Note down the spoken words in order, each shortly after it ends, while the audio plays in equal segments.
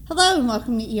Hello and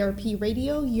welcome to ERP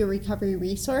Radio, your recovery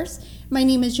resource. My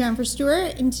name is Jennifer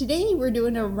Stewart, and today we're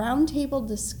doing a roundtable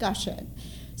discussion.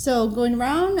 So going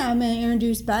around, I'm going to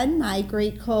introduce Ben, my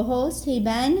great co-host. Hey,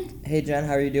 Ben. Hey, Jen.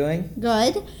 How are you doing?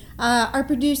 Good. Our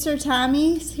producer,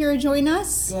 Tommy, is here to join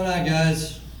us. What's going on,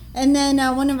 guys? And then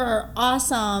one of our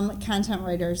awesome content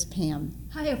writers, Pam.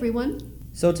 Hi, everyone.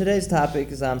 So today's topic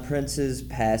is on Prince's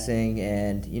passing,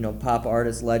 and pop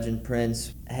artist legend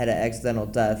Prince had an accidental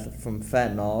death from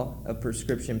fentanyl, a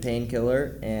prescription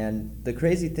painkiller. And the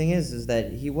crazy thing is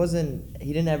that he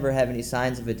didn't ever have any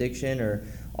signs of addiction or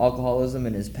alcoholism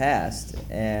in his past.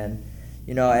 And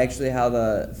actually how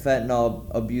the fentanyl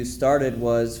abuse started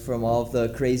was from all of the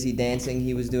crazy dancing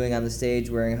he was doing on the stage,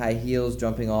 wearing high heels,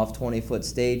 jumping off 20-foot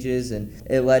stages, and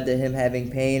it led to him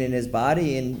having pain in his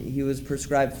body, and he was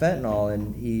prescribed fentanyl,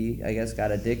 and he, I guess,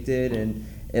 got addicted, and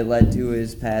it led to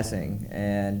his passing.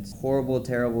 And horrible,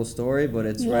 terrible story, but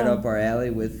it's right up our alley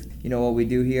with, what we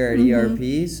do here at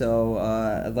ERP. So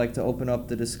I'd like to open up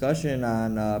the discussion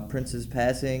on Prince's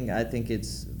passing. I think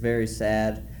it's very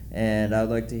sad, and I'd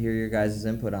like to hear your guys'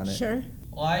 input on it. Sure.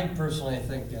 Well, I personally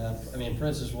think,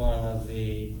 Prince is one of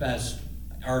the best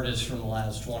artists from the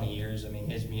last 20 years.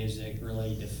 His music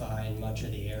really defined much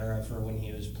of the era for when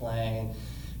he was playing.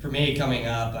 For me, coming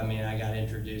up, I got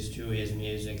introduced to his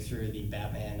music through the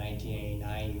Batman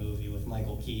 1989 movie with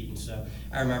Michael Keaton. So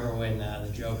I remember when the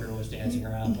Joker was dancing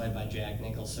around, played by Jack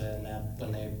Nicholson, that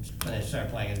when they started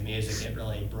playing his music, it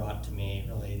really brought to me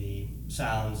the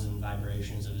sounds and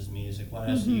vibrations of his music. What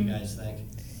else do you guys think?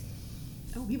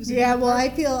 Oh, he was I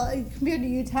feel, compared to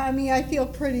you, Tommy, I feel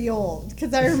pretty old,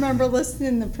 because I remember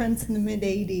listening to Prince in the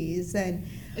mid-'80s, and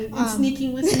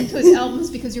sneaking listening to his albums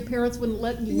because your parents wouldn't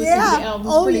let you listen to the albums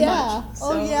much.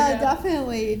 So,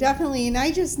 Definitely. And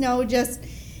I just know,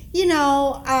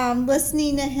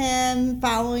 listening to him,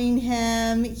 following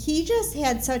him, he just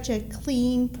had such a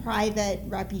clean, private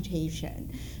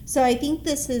reputation. So I think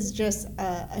this is just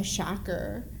a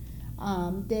shocker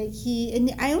and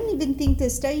I don't even think the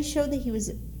study showed that he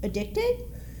was addicted.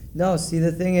 No, see,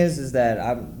 the thing is that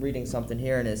I'm reading something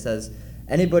here, and it says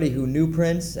anybody who knew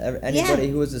Prince, anybody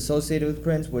who was associated with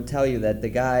Prince would tell you that the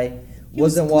guy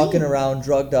wasn't walking around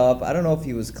drugged up. I don't know if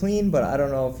he was clean, but I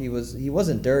don't know if he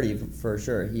wasn't dirty for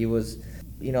sure. He was,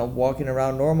 walking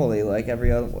around normally like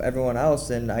everyone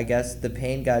else, and I guess the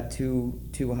pain got too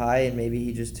high, and maybe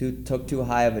he just took too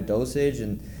high of a dosage,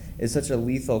 and it's such a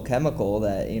lethal chemical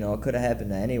that, it could have happened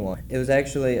to anyone. It was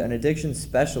actually an addiction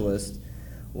specialist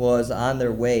was on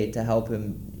their way to help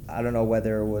him. I don't know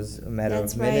whether it was a matter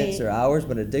of minutes or hours,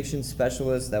 but addiction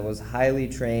specialist that was highly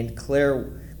trained,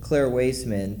 Claire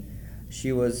Waisman,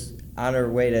 she was on her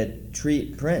way to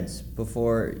treat Prince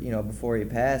before he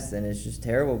passed, and it's just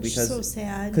terrible because so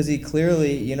sad. Because he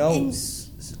clearly,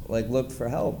 looked for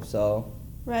help. So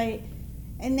right.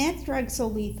 And that drug's so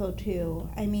lethal too.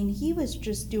 He was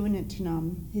just doing it to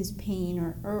numb his pain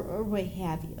or what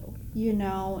have you,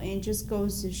 and just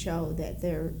goes to show that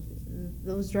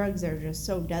those drugs are just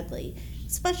so deadly,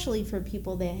 especially for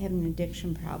people that have an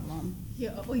addiction problem.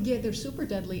 Yeah, they're super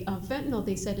deadly. Fentanyl,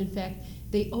 they said, in fact,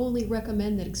 they only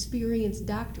recommend that experienced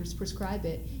doctors prescribe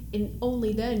it, and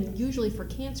only then, usually for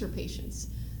cancer patients.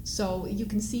 So you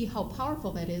can see how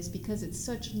powerful that is because it's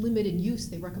such limited use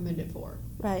they recommend it for.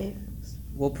 Right.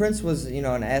 Well, Prince was,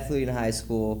 an athlete in high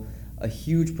school, a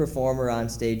huge performer on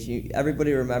stage.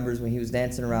 Everybody remembers when he was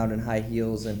dancing around in high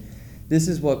heels, and this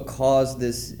is what caused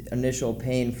this initial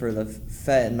pain for the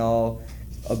fentanyl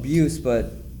abuse.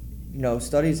 But,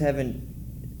 studies haven't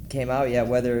came out yet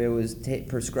whether it was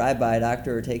prescribed by a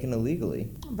doctor or taken illegally.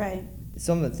 Right.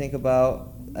 Something to think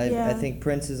about. I think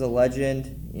Prince is a legend,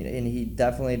 and he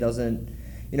definitely doesn't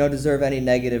deserve any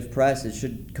negative press. It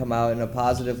should come out in a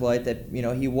positive light that,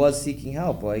 he was seeking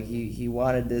help. Like, he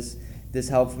wanted this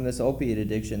help from this opiate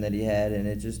addiction that he had, and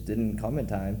it just didn't come in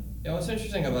time. Yeah, what's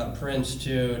interesting about Prince,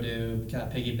 too, to kind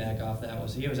of piggyback off that,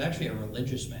 was he was actually a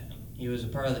religious man. He was a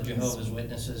part of the Jehovah's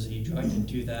Witnesses. He joined in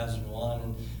 2001,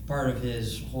 and part of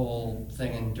his whole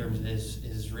thing in terms of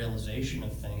his realization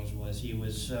of things was he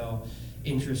was so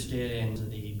interested in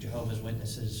the Jehovah's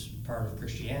Witnesses part of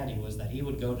Christianity was that he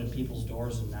would go to people's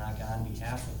doors and knock on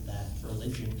behalf of that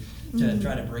religion to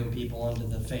try to bring people into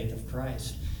the faith of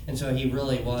Christ. And so he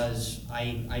really was,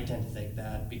 I tend to think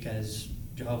that because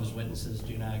Jehovah's Witnesses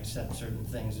do not accept certain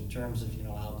things in terms of,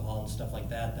 alcohol and stuff like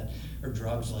that or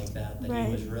drugs like that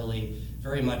he was really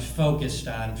very much focused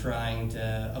on trying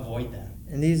to avoid that.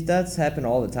 And these deaths happen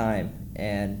all the time,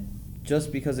 and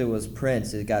just because it was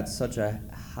Prince, it got such a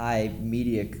high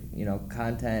media,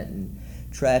 content, and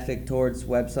traffic towards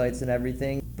websites and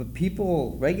everything. But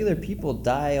regular people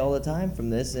die all the time from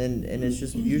this, and it's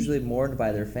just usually mourned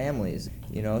by their families,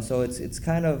 you know? So it's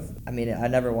kind of, I mean, I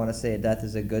never want to say death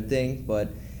is a good thing, but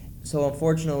so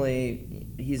unfortunately,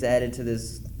 he's added to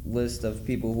this list of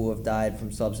people who have died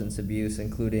from substance abuse,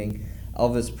 including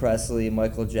Elvis Presley,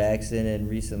 Michael Jackson, and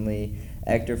recently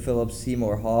actor Philip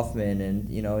Seymour Hoffman. And,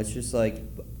 you know, it's just like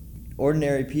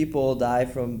ordinary people die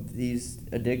from these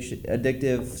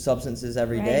addictive substances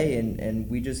every day, and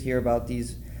we just hear about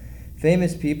these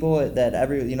famous people that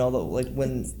like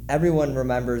when everyone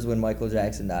remembers when Michael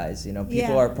Jackson dies, you know,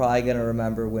 people are probably going to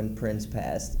remember when Prince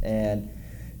passed,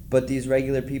 but these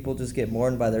regular people just get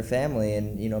mourned by their family.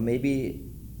 And, you know, maybe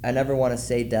I never want to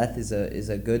say death is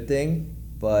a good thing,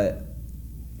 but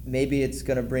maybe it's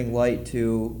going to bring light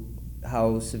to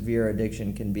how severe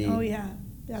addiction can be. Oh, yeah,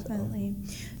 definitely.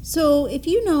 So if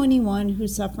you know anyone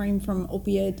who's suffering from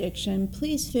opiate addiction,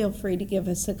 please feel free to give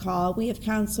us a call. We have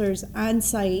counselors on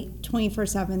site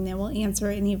 24/7 that will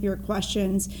answer any of your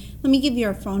questions. Let me give you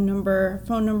our phone number.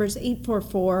 Phone number is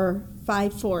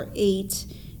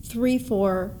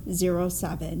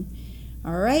 844-548-3407.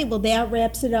 All right, well, that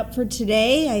wraps it up for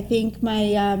today. I thank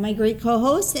my great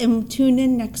co-host, and tune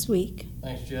in next week.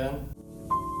 Thanks, Jen.